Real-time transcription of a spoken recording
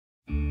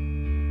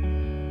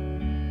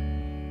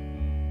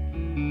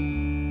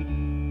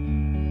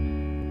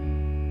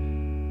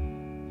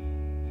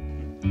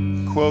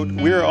quote,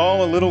 "We're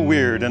all a little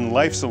weird and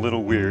life's a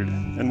little weird.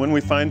 And when we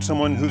find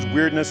someone whose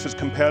weirdness is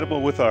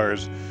compatible with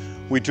ours,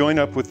 we join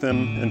up with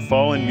them and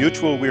fall in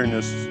mutual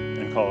weirdness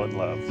and call it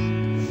love."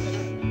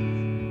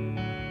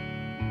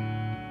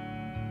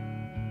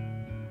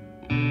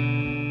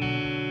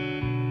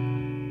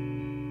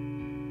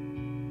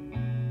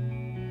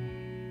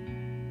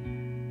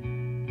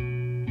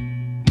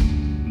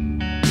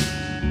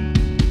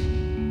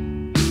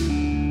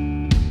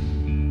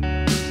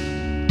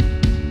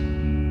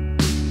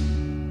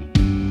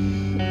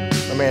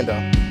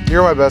 Amanda,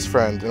 you're my best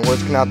friend, and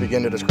words cannot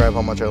begin to describe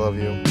how much I love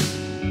you.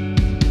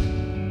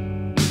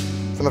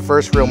 From the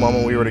first real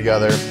moment we were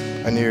together,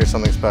 I knew you were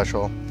something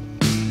special.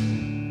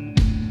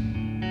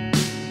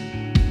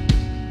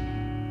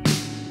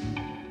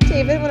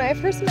 David, when I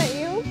first met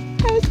you,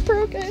 I was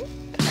broken,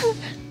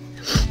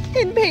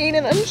 in pain,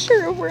 and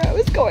unsure of where I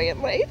was going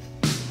in life.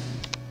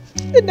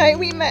 The night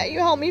we met, you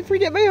helped me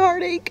forget my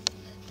heartache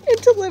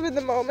and to live in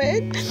the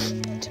moment,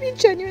 to be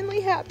genuinely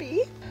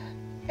happy.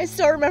 I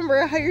still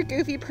remember how your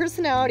goofy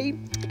personality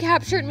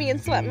captured me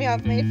and swept me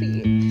off my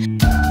feet.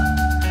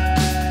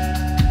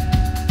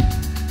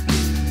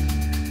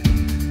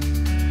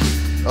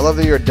 I love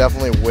that you're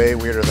definitely way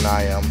weirder than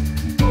I am.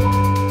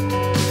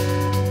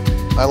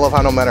 I love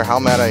how no matter how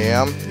mad I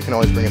am, you can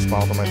always bring a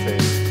smile to my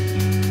face.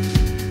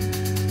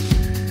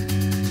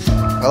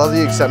 I love that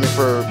you accept me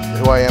for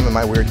who I am and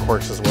my weird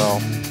quirks as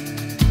well.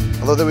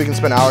 I love that we can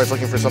spend hours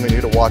looking for something new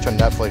to watch on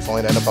Netflix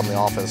only to end up on The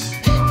Office.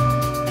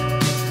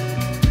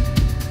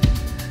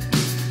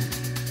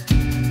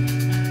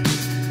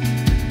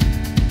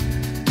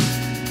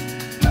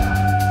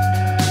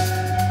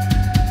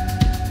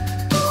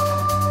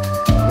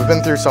 We've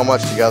been through so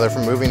much together,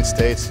 from moving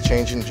states, to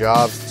changing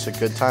jobs, to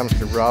good times,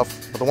 to rough.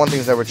 But the one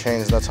thing's never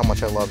changed, that's how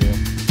much I love you.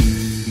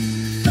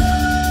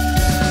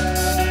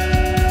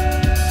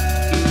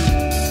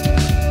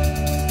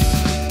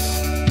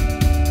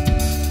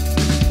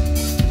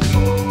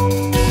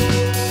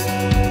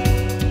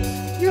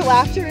 Your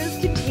laughter is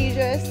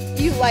contagious.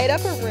 You light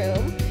up a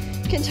room,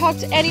 can talk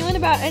to anyone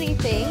about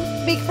anything,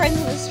 make friends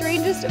in the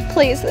strangest of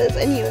places,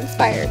 and you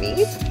inspire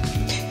me.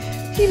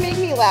 You make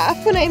me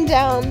laugh when I'm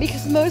down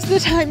because most of the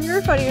time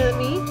you're funnier than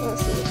me.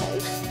 Most of the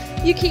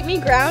time. You keep me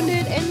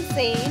grounded and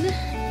sane.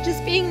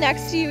 Just being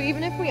next to you,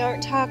 even if we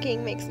aren't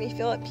talking, makes me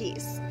feel at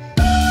peace.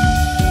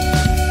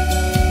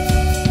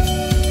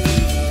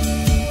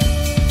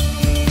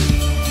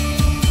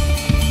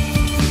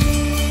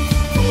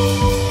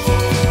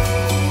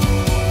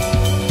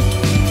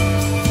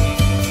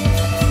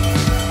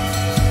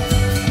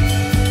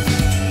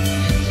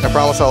 I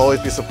promise I'll always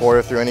be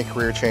supportive through any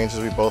career changes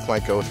we both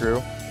might go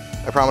through.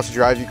 I promise to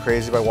drive you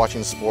crazy by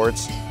watching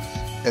sports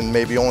and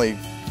maybe only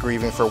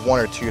grieving for 1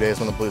 or 2 days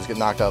when the Blues get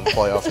knocked out of the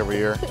playoffs every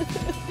year.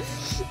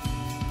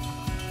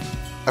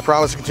 I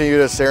promise to continue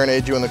to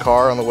serenade you in the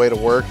car on the way to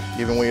work,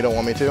 even when you don't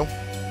want me to.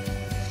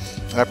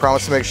 And I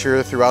promise to make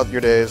sure throughout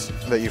your days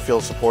that you feel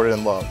supported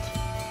and loved.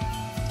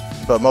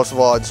 But most of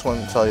all, I just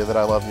want to tell you that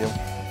I love you,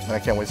 and I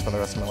can't wait to spend the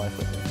rest of my life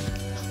with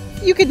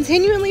you. You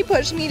continually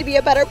push me to be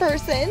a better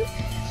person,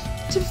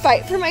 to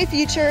fight for my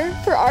future,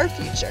 for our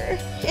future.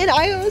 And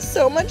I owe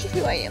so much of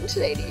who I am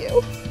today to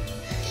you.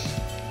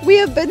 We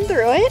have been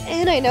through it,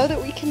 and I know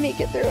that we can make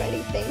it through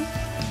anything.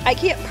 I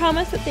can't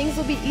promise that things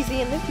will be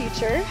easy in the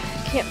future.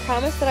 I can't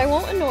promise that I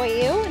won't annoy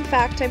you. In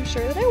fact, I'm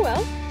sure that I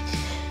will.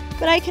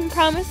 But I can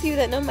promise you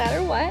that no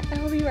matter what,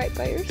 I will be right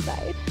by your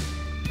side.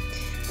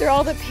 Through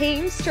all the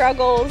pain,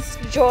 struggles,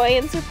 joy,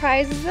 and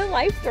surprises that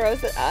life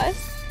throws at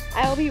us,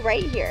 I will be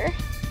right here.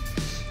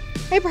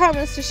 I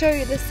promise to show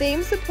you the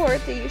same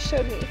support that you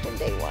showed me from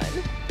day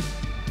one.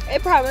 I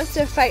promise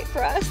to fight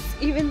for us,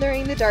 even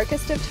during the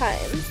darkest of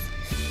times.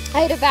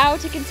 I had a vow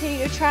to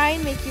continue to try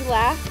and make you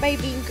laugh by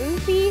being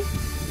goofy,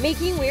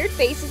 making weird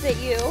faces at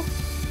you,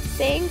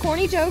 saying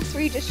corny jokes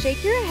where you just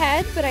shake your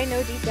head, but I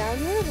know deep down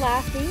you're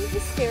laughing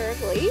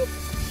hysterically.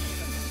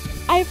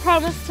 I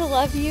promise to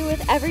love you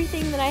with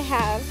everything that I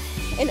have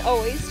and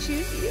always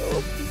choose you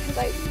because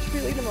I'm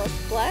truly the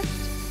most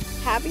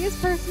blessed,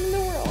 happiest person in the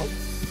world.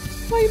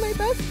 Why you my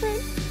best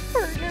friend,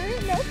 partner,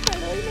 and now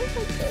finally my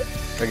husband.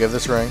 I give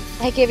this ring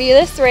I give you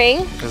this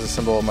ring as a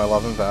symbol of my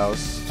love and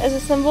vows. as a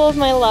symbol of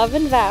my love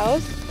and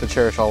vows To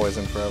cherish always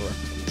and forever.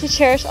 to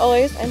cherish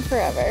always and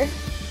forever.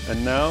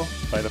 And now,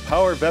 by the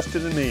power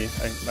vested in me,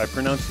 I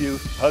pronounce you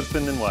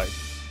husband and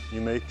wife.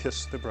 You may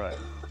kiss the bride.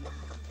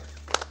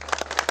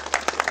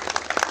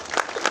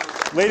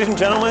 Ladies and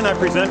gentlemen, I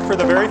present for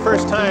the very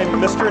first time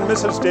Mr. and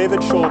Mrs.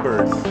 David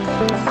Schulberg.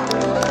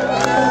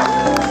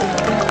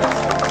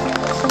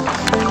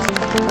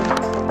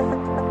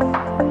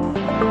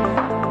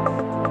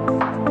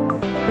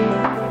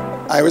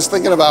 I was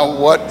thinking about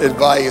what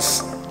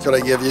advice could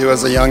I give you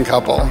as a young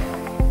couple.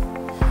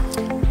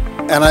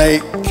 And I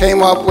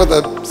came up with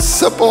a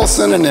simple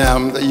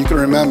synonym that you can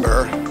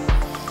remember.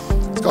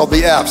 It's called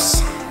the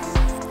F's.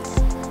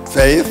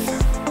 Faith,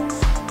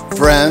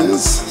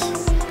 friends,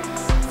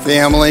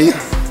 family,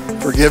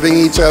 forgiving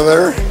each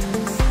other,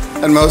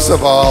 and most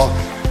of all,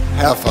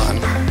 have fun.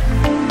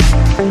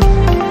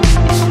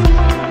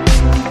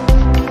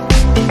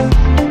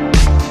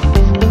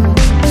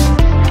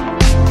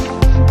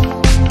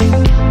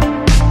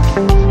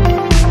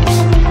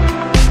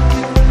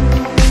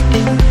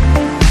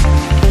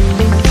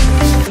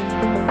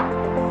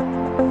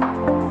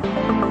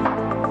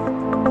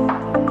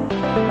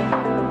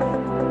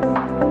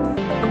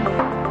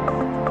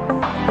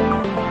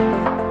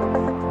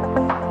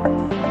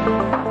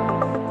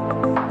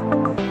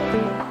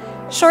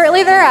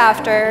 Shortly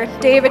thereafter,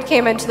 David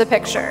came into the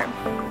picture.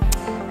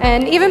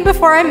 And even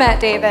before I met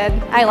David,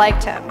 I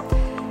liked him,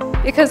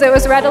 because it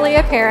was readily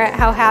apparent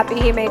how happy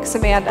he makes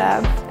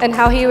Amanda and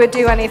how he would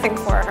do anything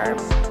for her.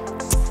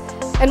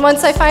 And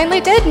once I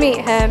finally did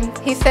meet him,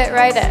 he fit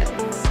right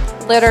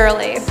in,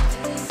 literally.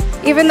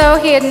 Even though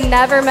he had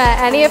never met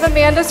any of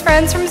Amanda's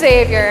friends from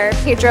Xavier,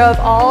 he drove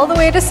all the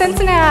way to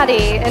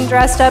Cincinnati and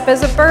dressed up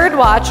as a bird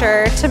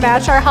watcher to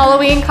match our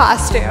Halloween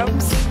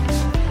costumes.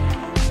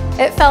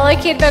 It felt like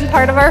he'd been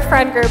part of our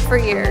friend group for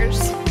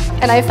years,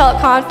 and I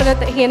felt confident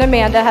that he and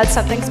Amanda had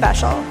something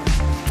special.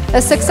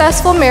 A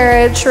successful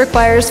marriage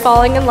requires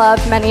falling in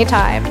love many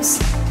times,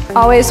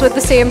 always with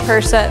the same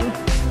person.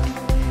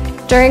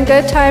 During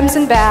good times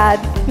and bad,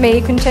 may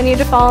you continue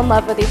to fall in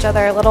love with each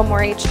other a little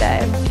more each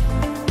day.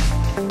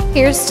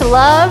 Here's to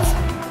love,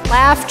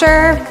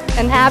 laughter,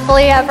 and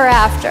happily ever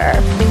after.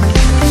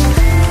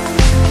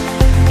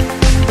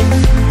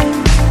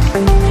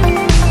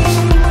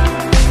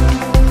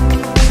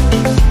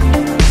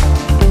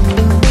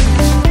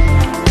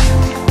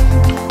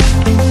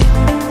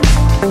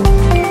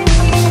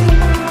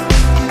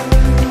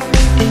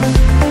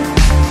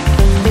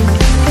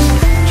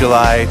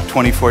 July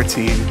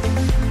 2014,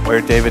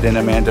 where David and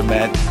Amanda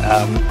met.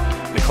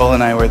 Nicole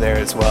and I were there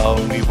as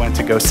well. We went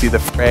to go see the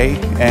Fray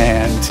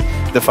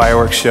and the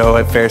fireworks show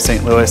at Fair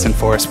St. Louis in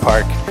Forest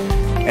Park.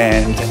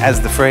 And as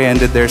the Fray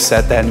ended their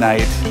set that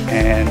night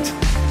and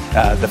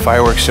the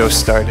fireworks show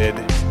started,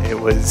 it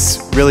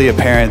was really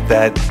apparent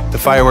that the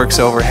fireworks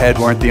overhead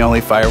weren't the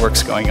only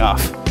fireworks going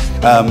off.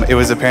 It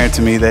was apparent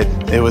to me that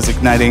it was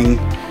igniting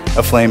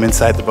a flame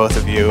inside the both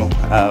of you,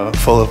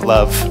 full of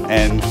love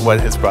and what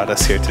has brought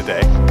us here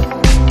today.